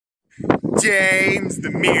James, the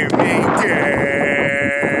mirror maker.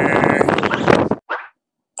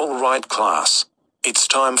 Alright class, it's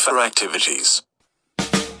time for activities.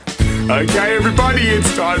 Okay everybody,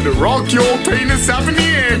 it's time to rock your penis up in the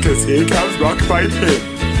air, cause here comes Rockabye Pimp.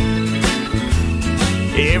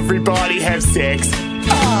 Everybody have sex.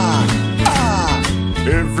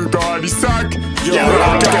 Everybody suck. You're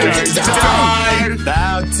all going to die.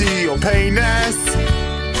 Bow to your penis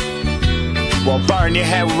while burn your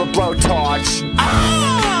head with a blowtorch.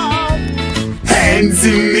 Hands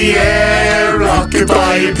in the air,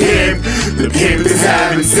 Rockabye Pimp. The pimp is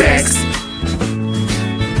having sex.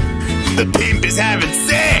 The pimp is having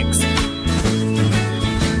sex!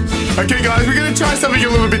 Okay guys, we're gonna try something a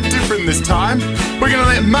little bit different this time. We're gonna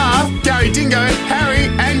let Marv, Gary Dingo, Harry,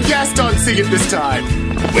 and Gaston sing it this time.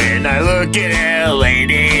 When I look at her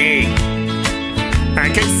lady, I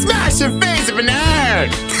can smash the face of a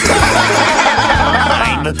nerd!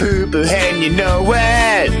 I'm a pooper and you know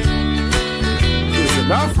it! There's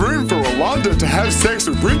enough room for Rolanda to have sex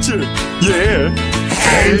with Richard. Yeah.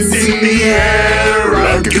 Hands in the air,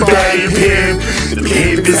 Rockabye Pimp. The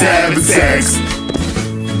pimp is having sex.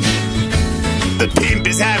 The pimp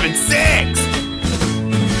is having sex.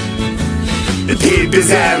 The pimp is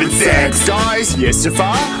having sex. Guys, yes, so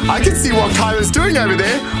far, I can see what Kyla's doing over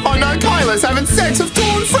there. Oh no, Kyla's having sex with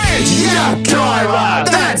Dawn French. Yuck, Kyla,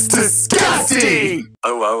 that's disgusting.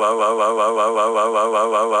 Oh.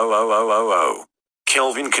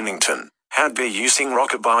 Kelvin Cunnington, how dare you sing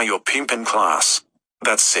Rockabye your Pimp in class?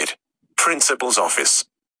 That's it. Principal's office.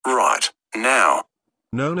 Right, now.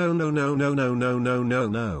 No.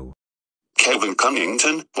 Kelvin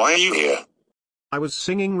Cunnington, why are you here? I was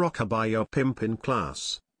singing Rockabye Your Pimp in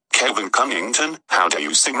class. Kelvin Cunnington, how dare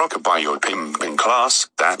you sing Rockabye Your Pimp in class?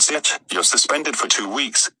 That's it. You're suspended for 2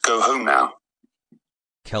 weeks. Go home now.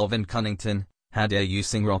 Kelvin Cunnington, how dare you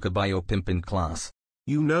sing Rockabye Your Pimp in class?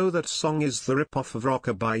 You know that song is the rip-off of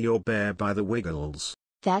Rockabye Your Bear by the Wiggles.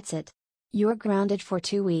 That's it. You're grounded for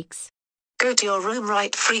 2 weeks. Go to your room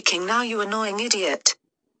right freaking now, you annoying idiot.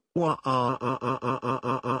 Wah